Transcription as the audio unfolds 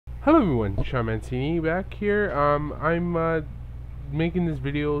Hello everyone, Sean Mancini back here. I'm making this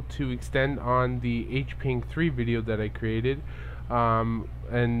video to extend on the HPING3 video that I created.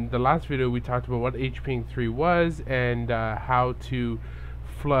 And the last video we talked about what HPING3 was and how to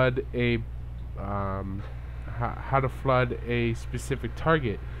flood a how to flood a specific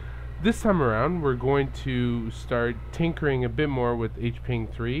target. This time around, we're going to start tinkering a bit more with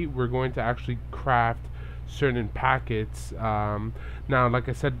HPING3. We're going to actually craft certain packets. Now, like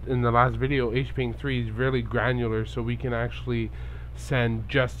I said in the last video, HPING3 is really granular, so we can actually send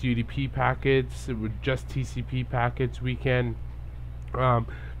just UDP packets with just TCP packets. We can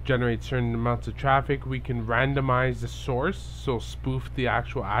generate certain amounts of traffic. We can randomize the source, so spoof the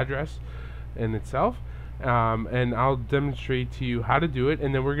actual address in itself. And I'll demonstrate to you how to do it,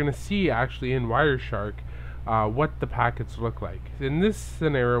 and then we're going to see actually in Wireshark what the packets look like. In this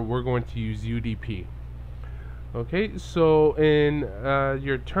scenario, we're going to use UDP. Okay, so in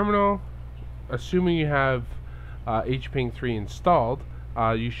your terminal, assuming you have HPING3 installed,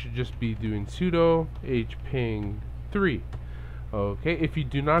 you should just be doing sudo HPING3. Okay, if you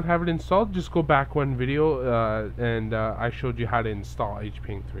do not have it installed, just go back one video and I showed you how to install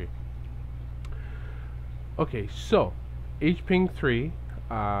HPING3. Okay, so HPING3,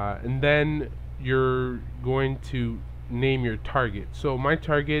 and then you're going to name your target. So my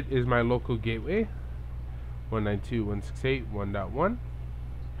target is my local gateway, 192.168.1.1.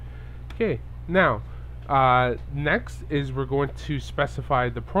 Okay, now next is we're going to specify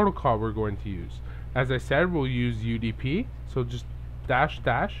the protocol we're going to use. As I said, we'll use UDP, so just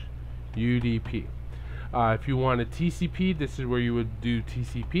 --UDP. If you want a TCP, this is where you would do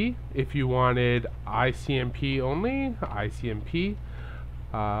TCP. If you wanted ICMP only, ICMP.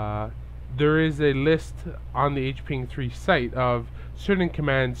 There is a list on the HPING3 site of certain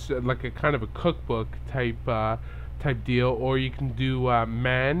commands, like a kind of a cookbook type deal, or you can do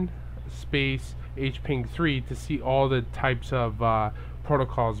man space HPING3 to see all the types of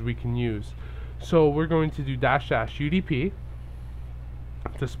protocols we can use. So we're going to do --UDP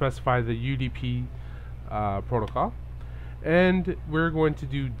to specify the UDP protocol, and we're going to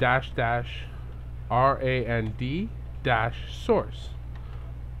do --RAND-source.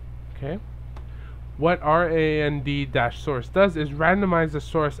 Okay, what RAND-source does is randomize the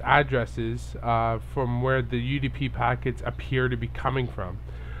source addresses from where the UDP packets appear to be coming from.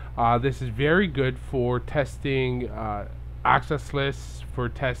 This is very good for testing access lists, for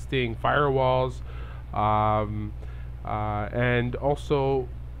testing firewalls, and also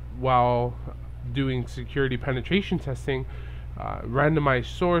while doing security penetration testing.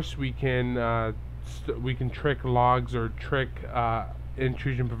 Randomized source, we can trick logs or trick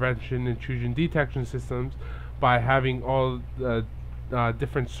intrusion prevention, intrusion detection systems by having all the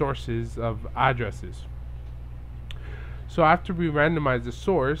different sources of addresses. So after we randomize the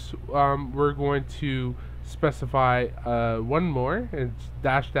source, we're going to specify one more. It's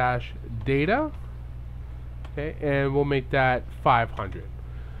 --data. Okay, and we'll make that 500.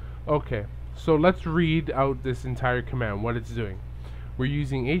 Okay, so let's read out this entire command, what it's doing. We're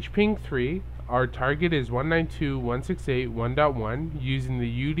using HPING3. Our target is 192.168.1.1 using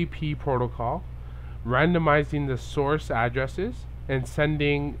the UDP protocol, randomizing the source addresses, and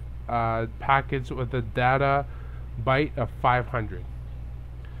sending packets with a data byte of 500.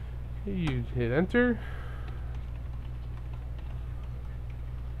 Okay, you hit enter.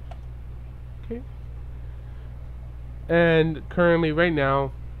 Okay. And currently, right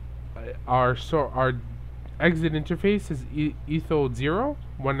now, our exit interface is etho 0,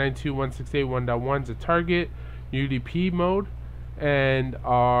 192.168.1.1 is a target, UDP mode, and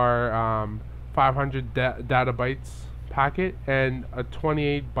our 500 data bytes packet, and a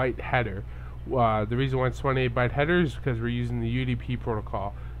 28 byte header. The reason why it's 28 byte header is because we're using the UDP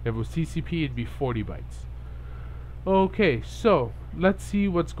protocol. If it was TCP, it'd be 40 bytes. Okay, so let's see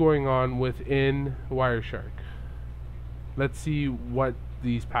what's going on within Wireshark. Let's see what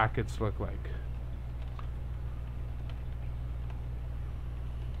these packets look like.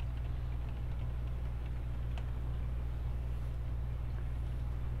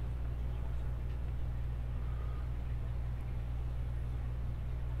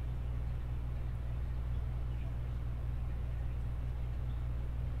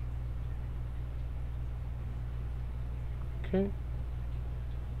 Okay,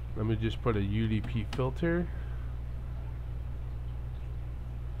 let me just put a UDP filter.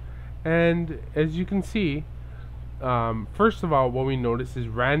 And as you can see, first of all, what we notice is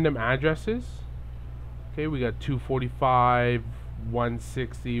random addresses. Okay, we got 245,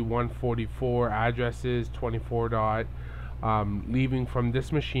 160, 144 addresses, 24 dot, leaving from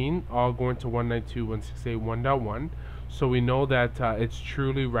this machine, all going to 192.168.1.1. so we know that it's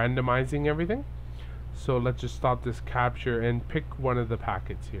truly randomizing everything. So let's just stop this capture and pick one of the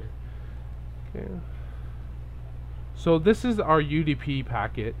packets here. Okay. So this is our UDP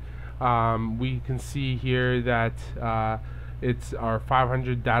packet. We can see here that it's our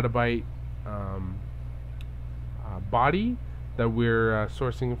 500 databyte body that we're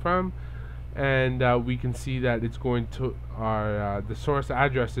sourcing from, and we can see that it's going to our the source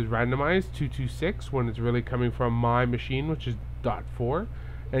address is randomized 226 when it's really coming from my machine, which is .4,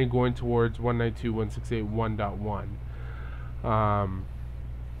 and going towards 192.168.1.1.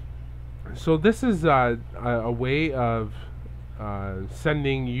 So this is a way of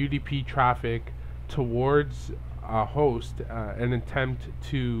sending UDP traffic towards a host, an attempt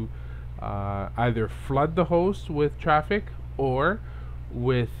to either flood the host with traffic or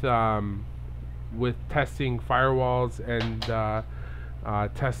with testing firewalls and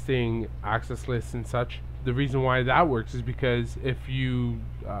testing access lists and such. The reason why that works is because if you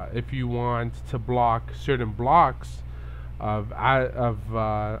want to block certain blocks of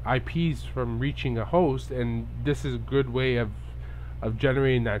IPs from reaching a host, and this is a good way of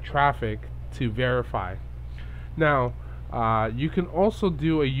generating that traffic to verify. Now you can also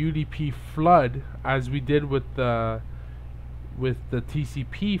do a UDP flood, as we did with the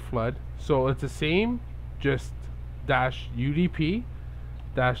TCP flood. So it's the same, just dash UDP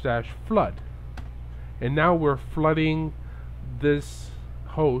dash flood, and now we're flooding this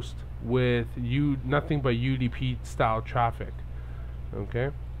host with nothing but UDP style traffic. Okay,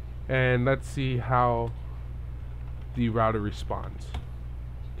 and let's see how the router responds.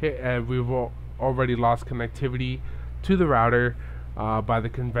 Okay, and we've already lost connectivity to the router by the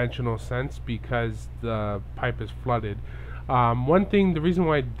conventional sense because the pipe is flooded. The reason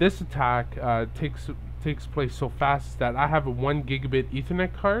why this attack takes place so fast is that I have a 1 gigabit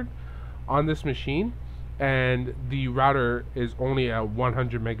Ethernet card on this machine, and the router is only a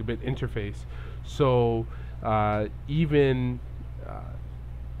 100 megabit interface. So even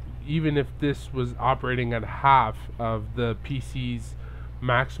if this was operating at half of the PC's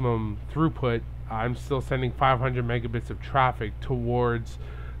maximum throughput, I'm still sending 500 megabits of traffic towards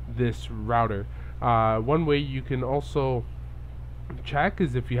this router. One way you can also check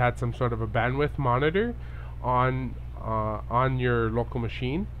is if you had some sort of a bandwidth monitor on your local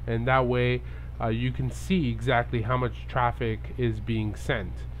machine, and that way you can see exactly how much traffic is being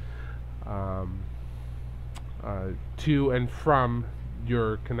sent to and from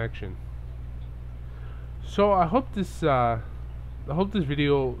your connection. So I hope this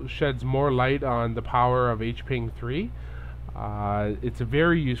video sheds more light on the power of HPING3. It's a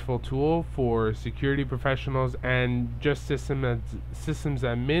very useful tool for security professionals and just systems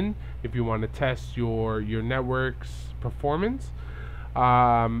admin if you want to test your network's performance.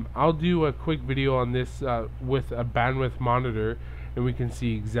 I'll do a quick video on this with a bandwidth monitor, and we can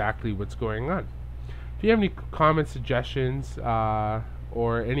see exactly what's going on. If you have any comments, suggestions,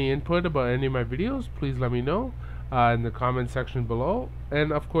 or any input about any of my videos, please let me know in the comment section below.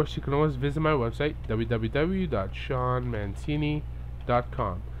 And of course, you can always visit my website,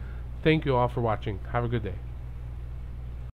 www.seanmancini.com. Thank you all for watching. Have a good day.